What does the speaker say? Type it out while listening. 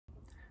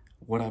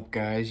What up,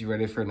 guys? You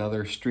ready for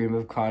another stream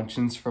of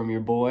conscience from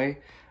your boy?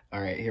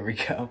 All right, here we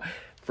go.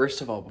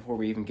 First of all, before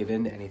we even get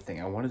into anything,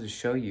 I wanted to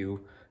show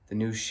you the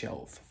new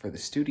shelf for the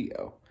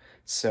studio.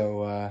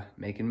 So,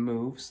 making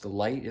moves. The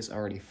light is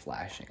already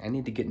flashing. I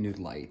need to get new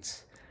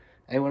lights.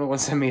 Anyone want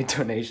to send me a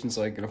donation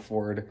so I can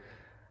afford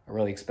a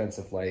really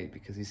expensive light?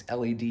 Because these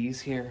LEDs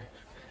here,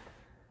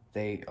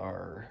 they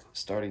are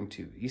starting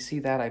to... You see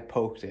that? I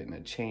poked it and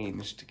it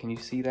changed. Can you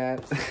see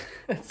that?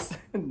 It's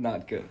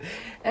not good.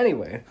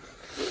 Anyway...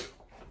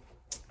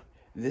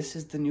 This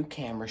is the new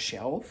camera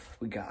shelf.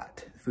 We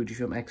got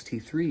Fujifilm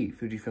X-T3,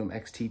 Fujifilm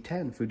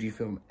X-T10,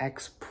 Fujifilm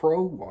X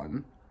Pro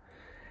 1.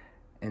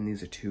 And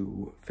these are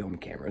two film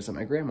cameras that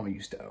my grandma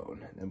used to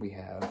own. And then we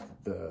have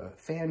the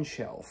fan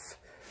shelf,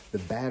 the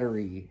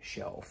battery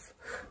shelf,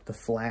 the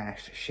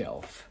flash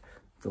shelf,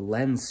 the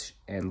lens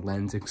and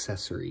lens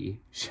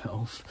accessory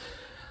shelf,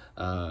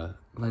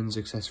 lens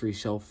accessory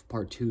shelf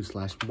part 2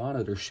 /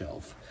 monitor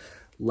shelf,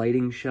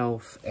 lighting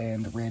shelf,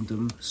 and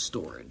random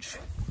storage.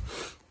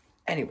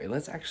 Anyway,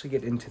 let's actually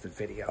get into the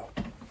video.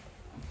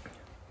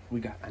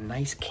 We got a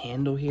nice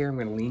candle here. I'm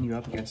going to lean you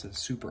up against a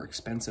super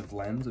expensive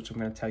lens, which I'm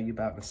going to tell you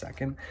about in a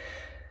second.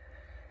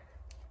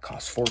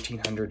 Costs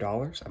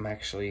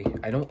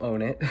 $1,400. I don't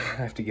own it. I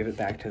have to give it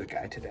back to the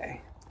guy today.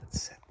 Let's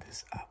set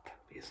this up.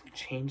 It's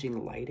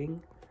changing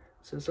lighting,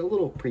 so it's a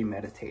little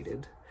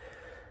premeditated.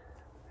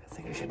 I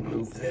think I should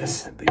move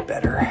this. It'd be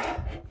better.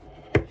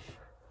 Can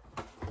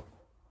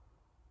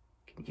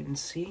you even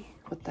see?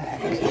 What the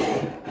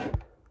heck?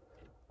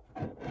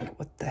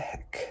 What the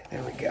heck?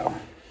 There we go.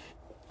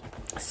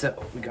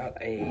 So, we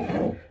got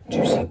a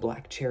juicy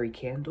black cherry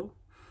candle.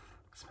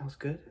 Smells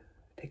good.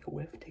 Take a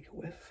whiff, take a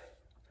whiff.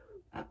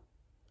 Got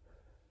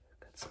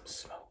some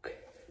smoke.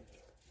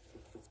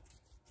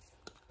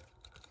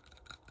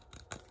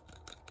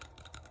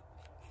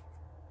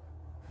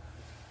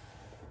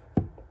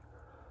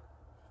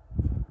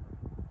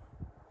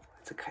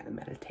 It's a kind of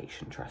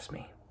meditation, trust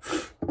me.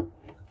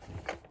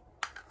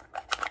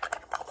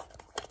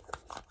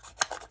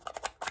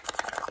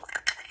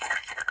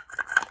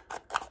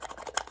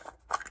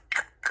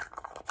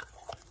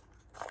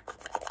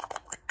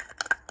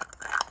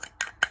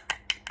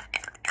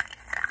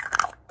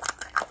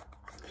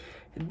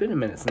 It's been a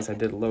minute since I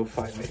did a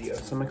Lo-Fi video,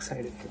 so I'm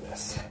excited for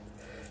this.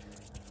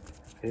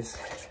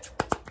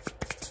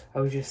 I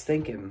was just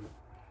thinking,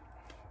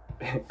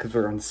 because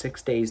we're on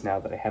 6 days now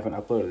that I haven't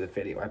uploaded a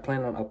video. I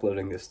plan on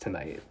uploading this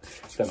tonight,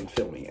 so I'm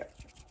filming it.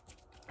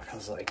 I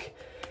was like,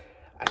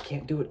 I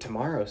can't do it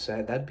tomorrow,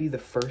 so that'd be the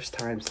first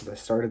time since I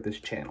started this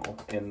channel,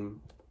 and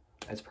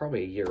it's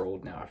probably a year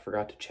old now. I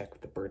forgot to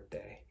check the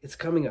birthday. It's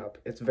coming up.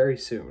 It's very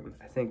soon.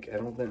 I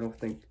don't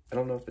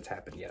know if it's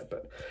happened yet,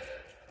 but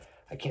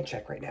I can't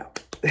check right now.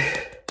 I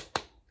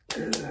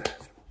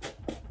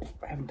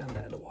haven't done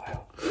that in a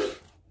while.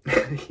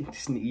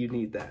 You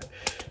need that.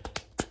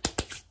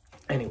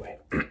 Anyway,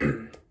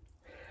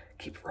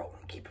 keep it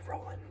rolling, keep it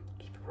rolling,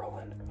 keep it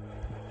rolling.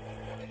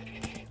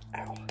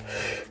 Ow.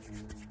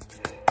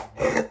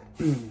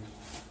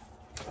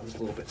 I was a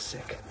little bit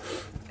sick.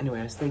 Anyway,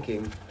 I was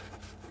thinking,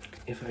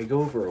 if I go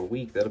over a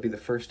week, that'll be the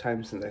first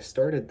time since I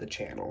started the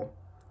channel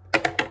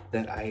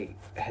that I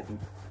had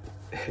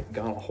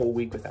gone a whole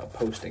week without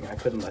posting. I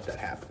couldn't let that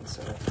happen,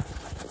 so.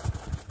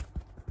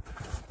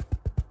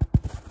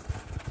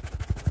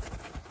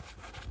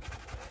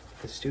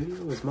 The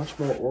studio is much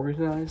more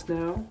organized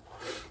now.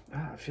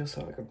 I feel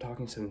so like I'm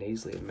talking so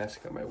nasally and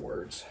messing up my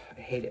words.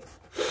 I hate it.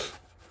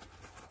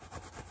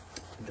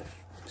 The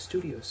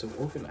studio is so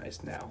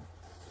organized now,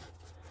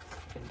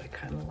 and I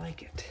kind of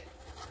like it.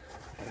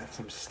 I got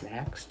some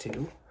snacks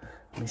too.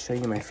 Let me show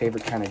you my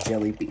favorite kind of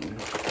jelly bean.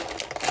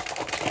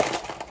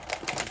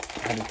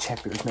 I had to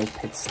check there's no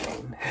pit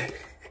stain.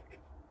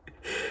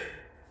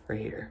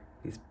 Right here,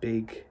 these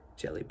big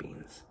jelly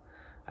beans.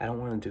 I don't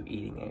want to do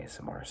eating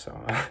ASMR,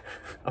 so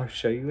I'll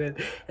show you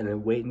it and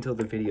then wait until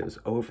the video's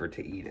over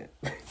to eat it.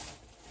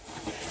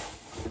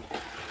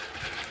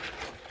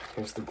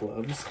 Here's the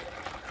gloves,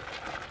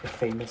 the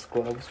famous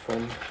gloves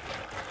from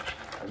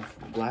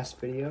the last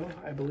video,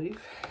 I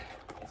believe.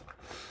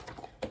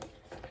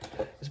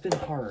 It's been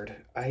hard.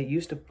 I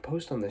used to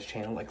post on this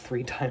channel like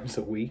 3 times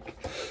a week.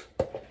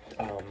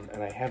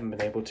 And I haven't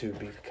been able to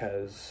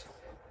because,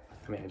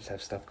 I just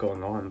have stuff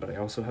going on, but I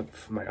also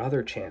have my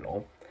other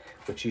channel,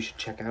 which you should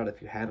check out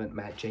if you haven't,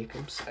 Matt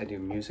Jacobs. I do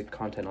music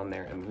content on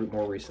there, and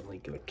more recently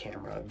good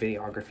camera,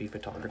 videography,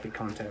 photography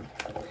content.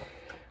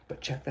 But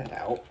check that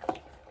out.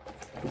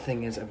 The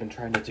thing is, I've been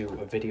trying to do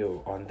a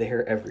video on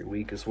there every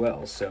week as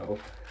well, so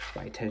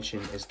my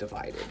attention is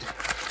divided.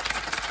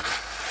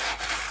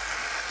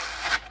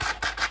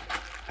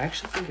 I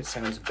actually think it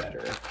sounds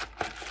better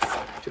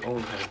to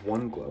only have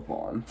one glove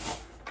on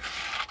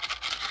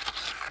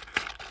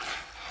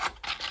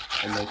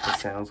and make the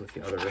sounds with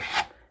the other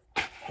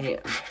hand.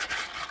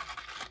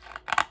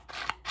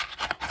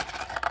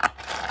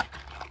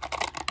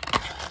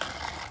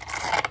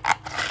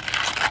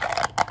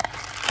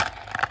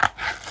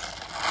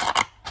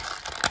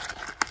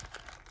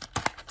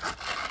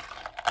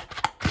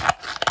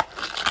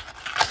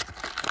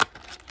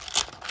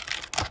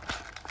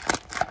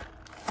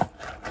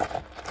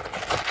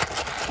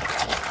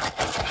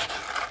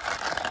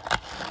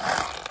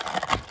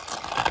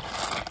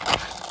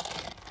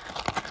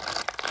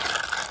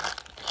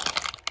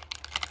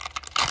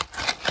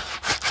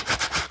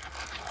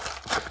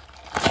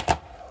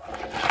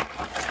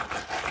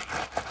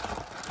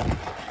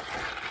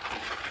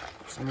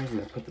 some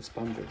reason I put the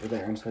sponge over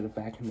there instead of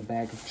back in the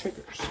bag of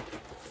triggers.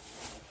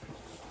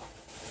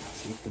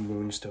 See if the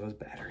moon still has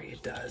battery.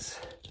 It does.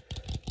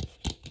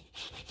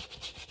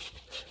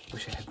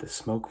 Wish I had the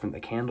smoke from the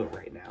candle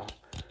right now.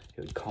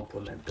 It would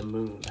complement the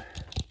moon.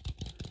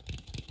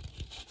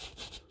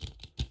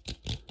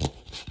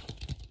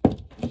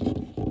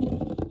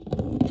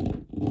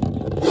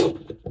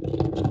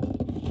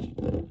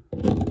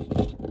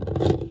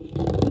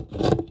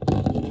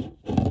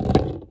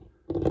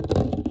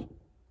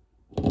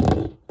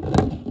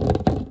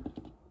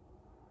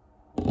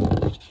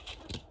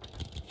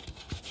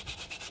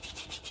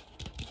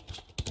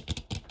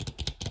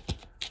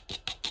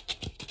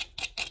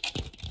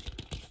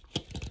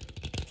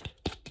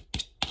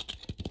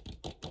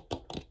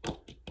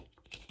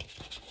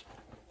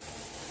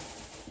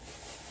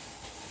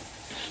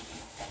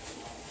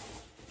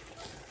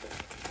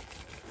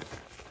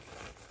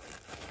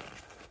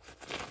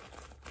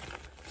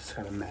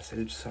 Got a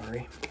message,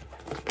 sorry.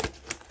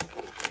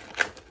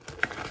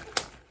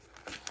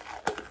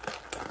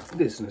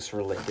 Business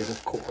related,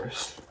 of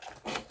course.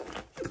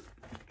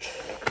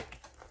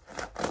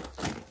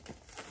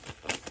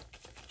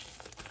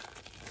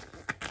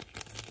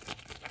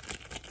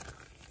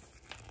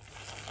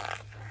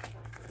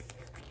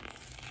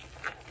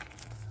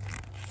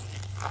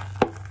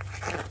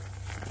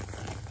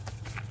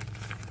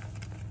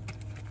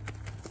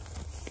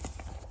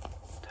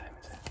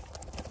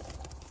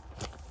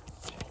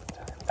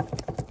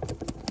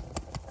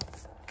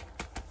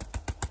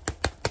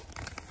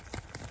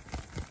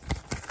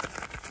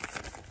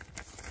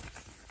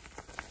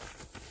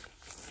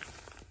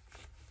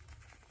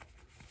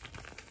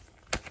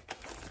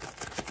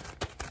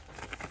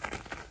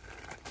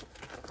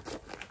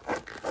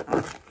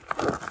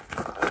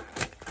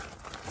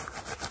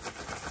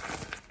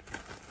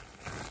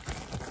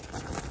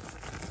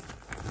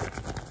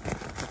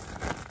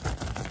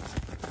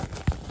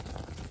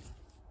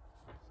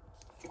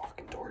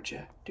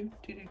 Georgia. Do,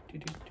 do, do, do,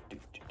 do, do,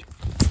 do, do.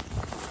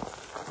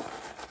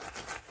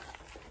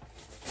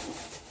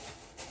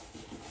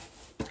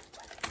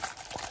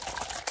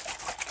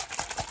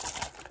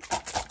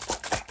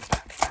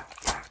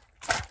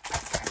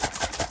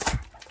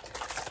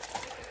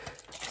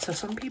 So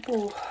some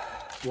people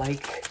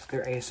like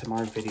their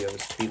ASMR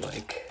videos to be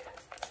like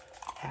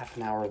half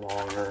an hour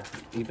long or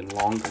even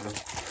longer.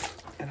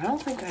 And I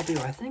don't think I do.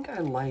 I think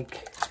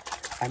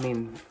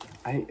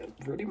I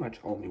pretty much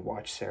only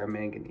watch Sarah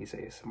Manganese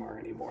ASMR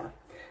anymore.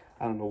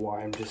 I don't know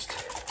why, I'm just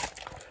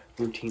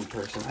a routine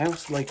person. I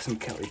also like some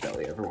Kelly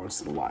Belly every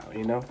once in a while,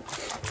 you know?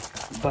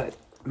 But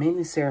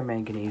mainly Sarah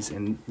Manganese,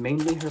 and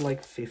mainly her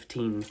like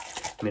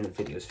 15-minute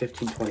videos,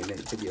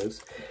 20-minute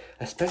videos.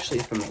 Especially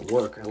if I'm at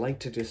work, I like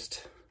to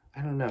just,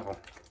 I don't know.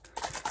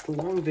 The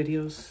long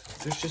videos,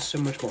 there's just so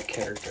much more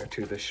character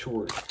to the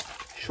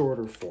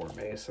shorter form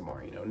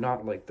ASMR, you know?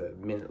 Not like the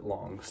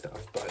minute-long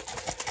stuff, but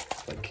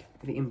like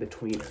the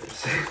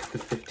in-betweeners, the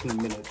 15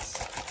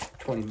 minutes,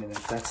 20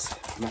 minutes,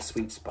 that's my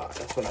sweet spot.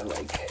 That's what I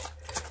like.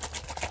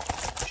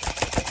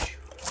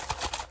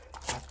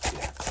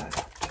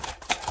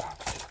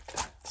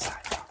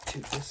 To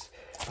this,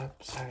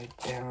 upside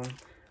down,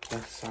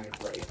 left side,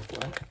 right.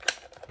 What?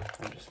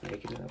 I'm just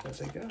making it up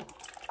as I go.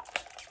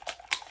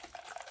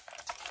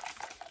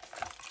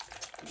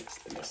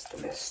 The mist,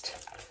 the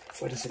mist.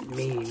 What does it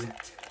mean?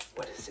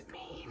 What does it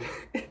mean?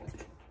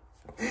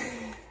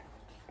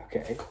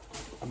 Okay,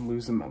 I'm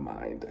losing my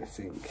mind, I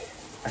think.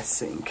 I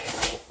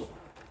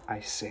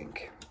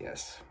sink,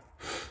 yes.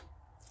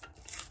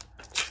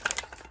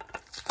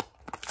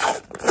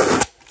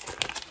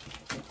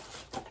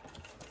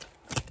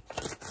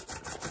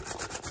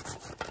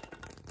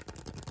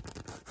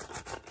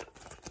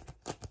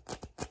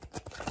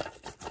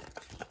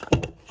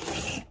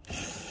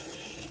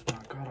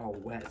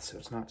 So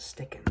it's not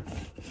sticking.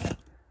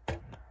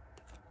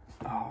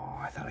 Oh,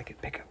 I thought I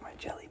could pick up my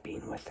jelly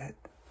bean with it.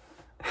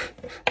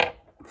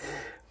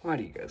 Why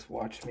do you guys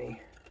watch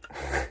me?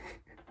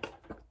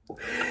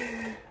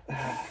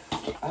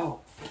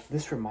 Oh,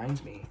 this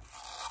reminds me.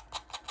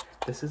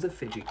 This is a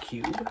fidget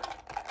cube.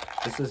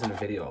 This was in a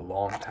video a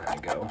long time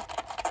ago.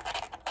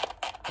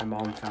 My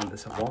mom found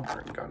this at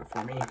Walmart and got it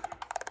for me.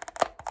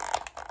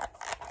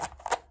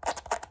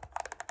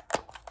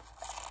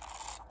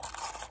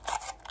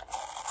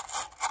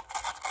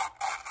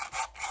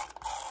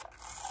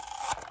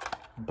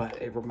 But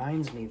it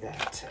reminds me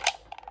that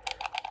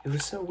it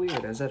was so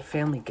weird. I was at a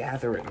family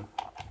gathering,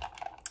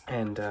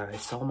 and I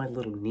saw my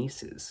little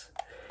nieces,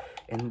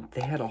 and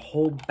they had a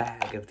whole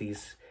bag of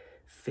these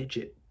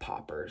fidget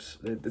poppers.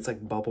 It's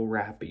like bubble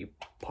wrap, but you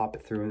pop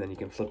it through, and then you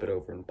can flip it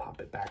over and pop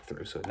it back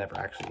through, so it never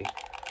actually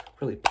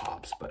really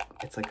pops, but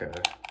it's like a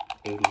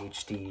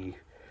ADHD,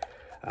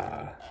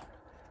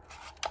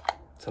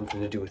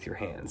 something to do with your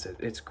hands.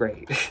 It's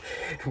great.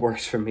 It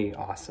works for me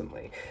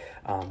awesomely.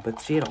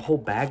 But she had a whole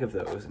bag of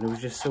those, and it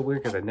was just so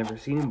weird because I'd never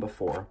seen them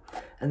before.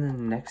 And then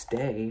the next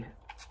day,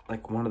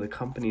 like, one of the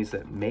companies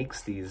that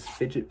makes these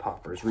fidget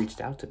poppers reached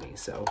out to me.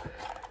 So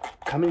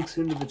coming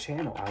soon to the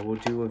channel, I will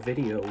do a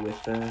video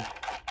with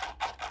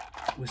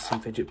with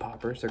some fidget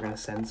poppers. They're gonna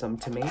send some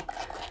to me.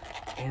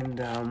 And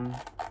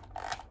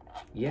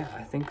yeah,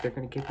 I think they're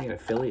gonna give me an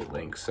affiliate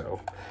link. So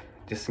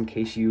just in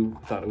case you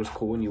thought it was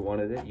cool and you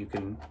wanted it, you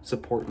can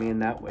support me in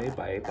that way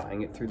by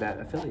buying it through that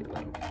affiliate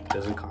link. It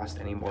doesn't cost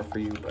any more for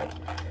you, but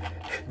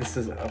this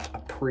is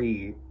a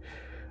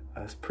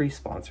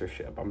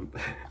pre-sponsorship.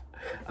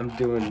 I'm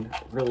doing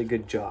a really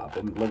good job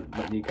and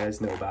letting you guys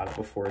know about it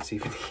before it's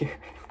even here.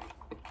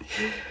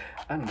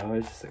 I don't know, I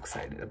was just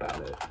excited about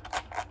it.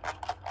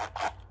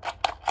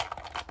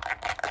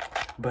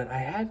 But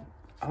I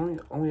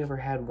only ever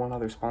had one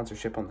other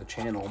sponsorship on the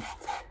channel,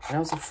 and I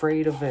was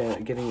afraid of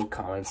getting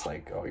comments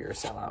like, oh, you're a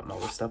sellout and all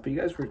this stuff, but you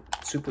guys were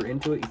super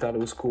into it. You thought it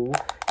was cool.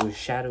 It was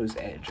Shadow's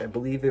Edge. I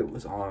believe it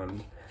was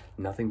on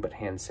Nothing But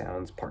Hand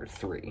Sounds Part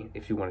 3,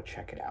 if you want to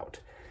check it out.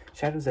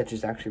 Shadow's Edge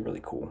is actually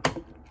really cool.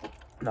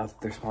 Not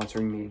that they're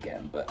sponsoring me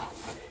again, but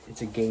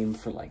it's a game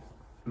for like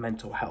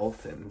mental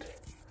health, and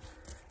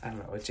I don't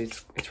know, it's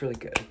really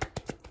good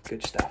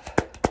stuff.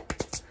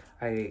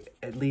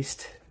 At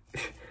least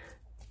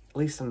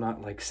I'm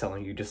not like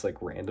selling you just like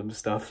random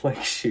stuff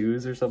like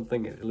shoes or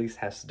something. It at least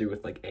has to do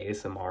with like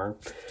ASMR,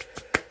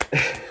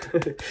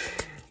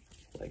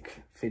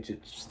 like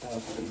fidget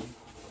stuff, and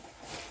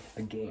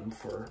a game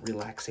for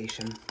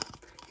relaxation.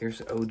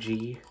 Here's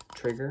OG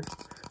trigger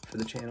for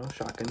the channel,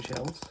 shotgun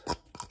shells.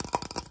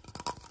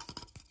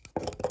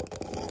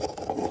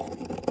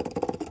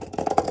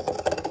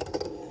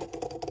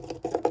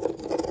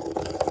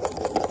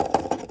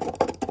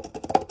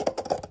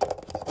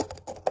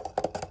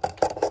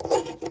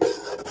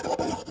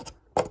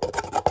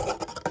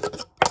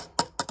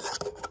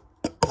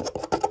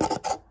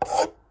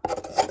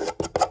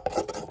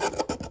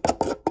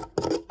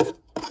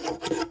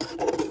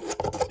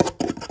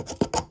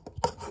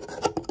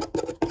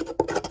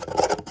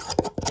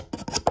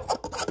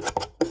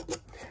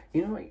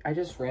 You know what I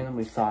just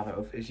randomly thought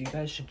of is you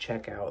guys should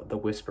check out the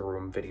Whisper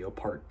Room video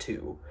part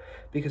 2,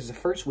 because the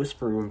first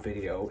Whisper Room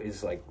video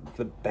is like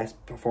the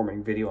best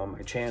performing video on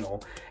my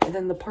channel, and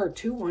then the part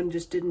 2 one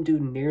just didn't do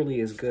nearly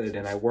as good,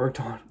 and I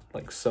worked on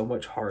like so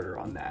much harder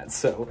on that.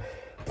 So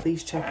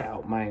please check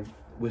out my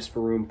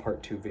Whisper Room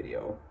part 2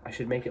 video. I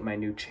should make it my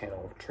new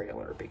channel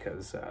trailer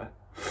because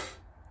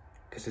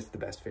it's the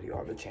best video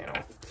on the channel.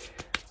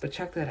 But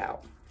check that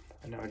out.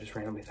 I know I just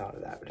randomly thought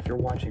of that, but if you're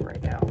watching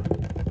right now,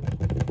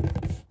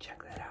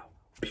 check that out.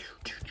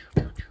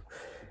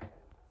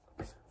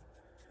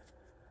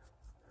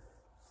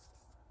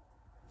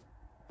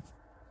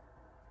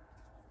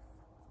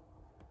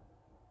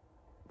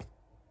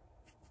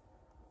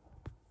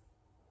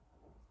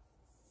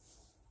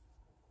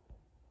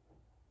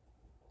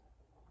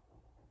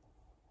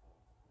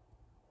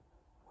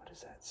 What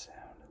is that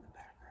sound in the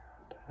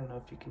background? I don't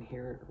know if you can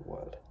hear it or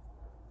what.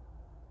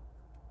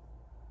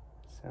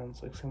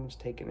 Sounds like someone's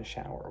taking a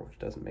shower, which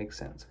doesn't make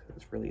sense because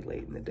it's really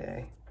late in the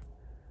day.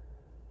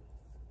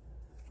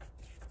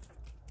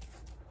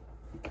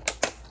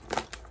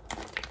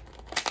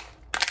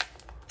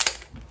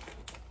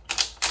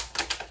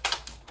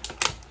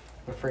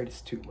 I'm afraid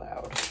it's too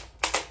loud.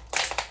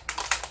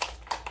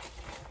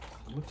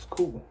 It looks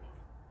cool.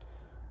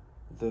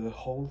 The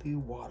holy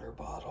water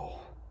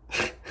bottle.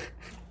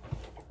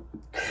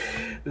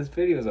 This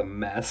video is a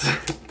mess.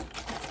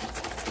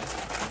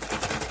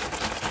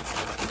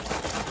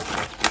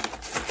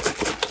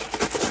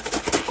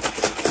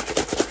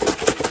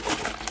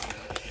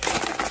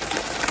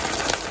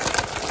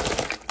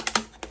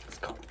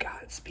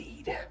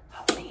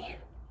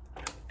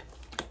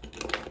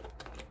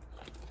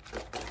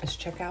 Let's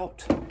check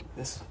out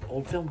this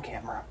old film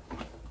camera.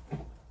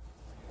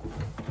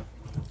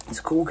 It's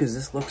cool because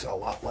this looks a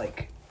lot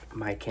like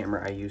my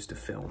camera I used to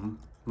film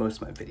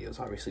most of my videos,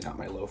 obviously not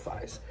my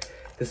Lo-Fis.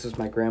 This is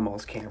my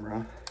grandma's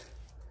camera.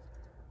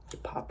 You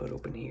pop it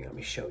open here, let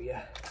me show you.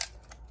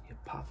 You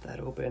pop that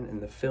open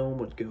and the film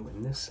would go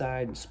in this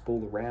side and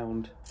spool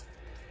around.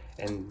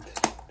 And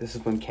this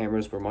is when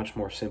cameras were much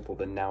more simple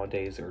than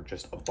nowadays. They were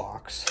just a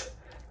box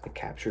that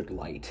captured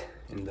light,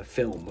 and the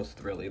film was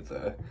really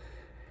the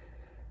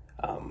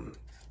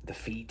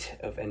feat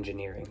of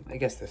engineering. I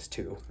guess this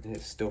too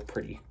is still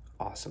pretty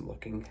awesome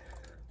looking.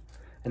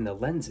 And the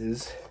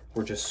lenses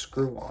were just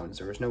screw-ons.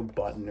 There was no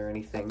button or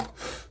anything.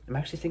 I'm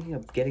actually thinking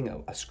of getting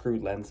a screw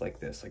lens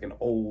like this, like an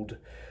old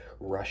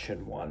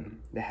Russian one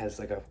that has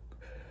like a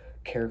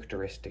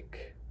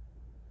characteristic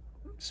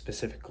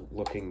specific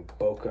looking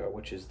bokeh,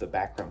 which is the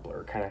background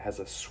blur. Kind of has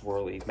a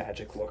swirly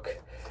magic look.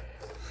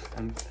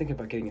 I'm thinking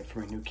about getting it for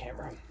my new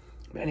camera.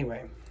 But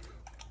anyway,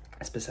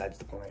 that's besides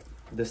the point.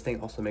 This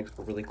thing also makes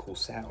a really cool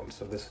sound.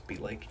 So this would be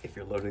like if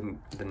you're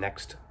loading the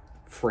next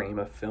frame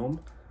of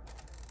film,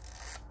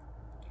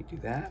 you do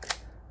that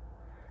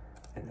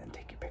and then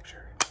take your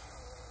picture.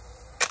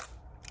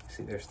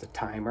 See, there's the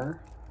timer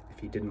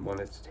if you didn't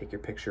want it to take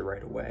your picture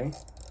right away.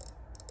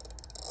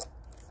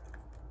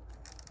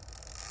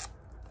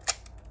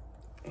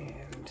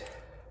 And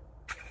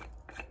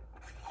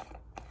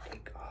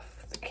take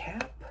off the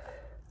cap,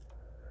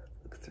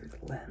 look through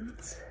the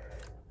lens.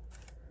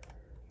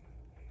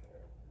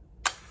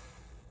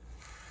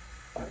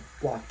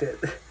 blocked it.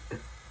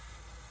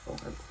 Oh,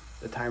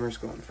 the timer's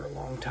going for a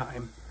long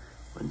time.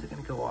 When's it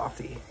gonna go off?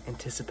 The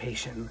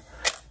anticipation.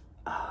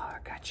 Ah,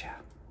 gotcha.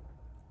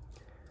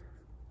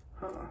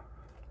 Huh.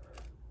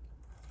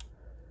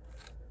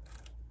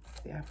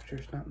 The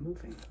aperture's not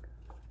moving.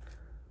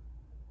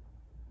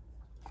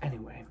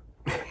 Anyway.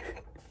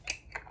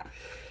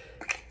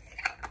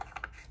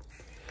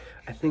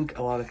 I think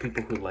a lot of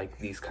people who like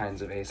these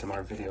kinds of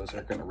ASMR videos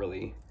are gonna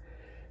really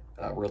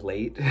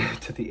relate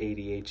to the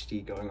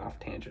ADHD going off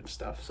tangent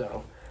stuff,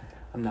 so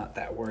I'm not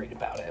that worried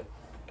about it.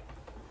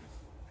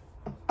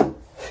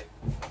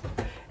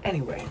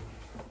 Anyway,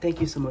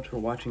 thank you so much for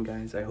watching,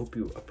 guys. I hope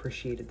you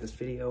appreciated this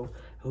video.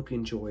 I hope you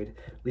enjoyed.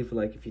 Leave a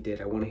like if you did.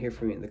 I want to hear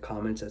from you in the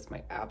comments. That's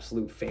my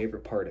absolute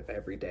favorite part of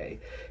every day,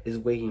 is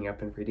waking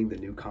up and reading the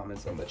new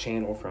comments on the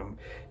channel from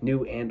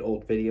new and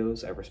old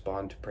videos. I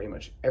respond to pretty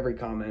much every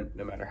comment,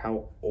 no matter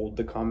how old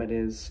the comment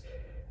is.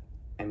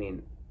 I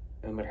mean,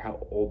 no matter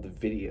how old the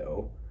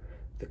video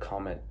the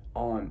comment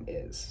on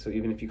is. So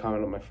even if you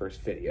comment on my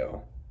first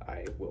video,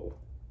 I will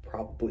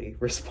probably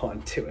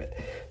respond to it.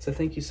 So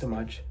thank you so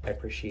much. I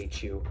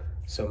appreciate you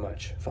so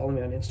much. Follow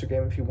me on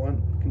Instagram if you want.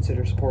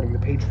 Consider supporting the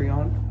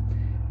Patreon.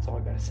 That's all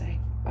I gotta say.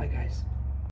 Bye, guys.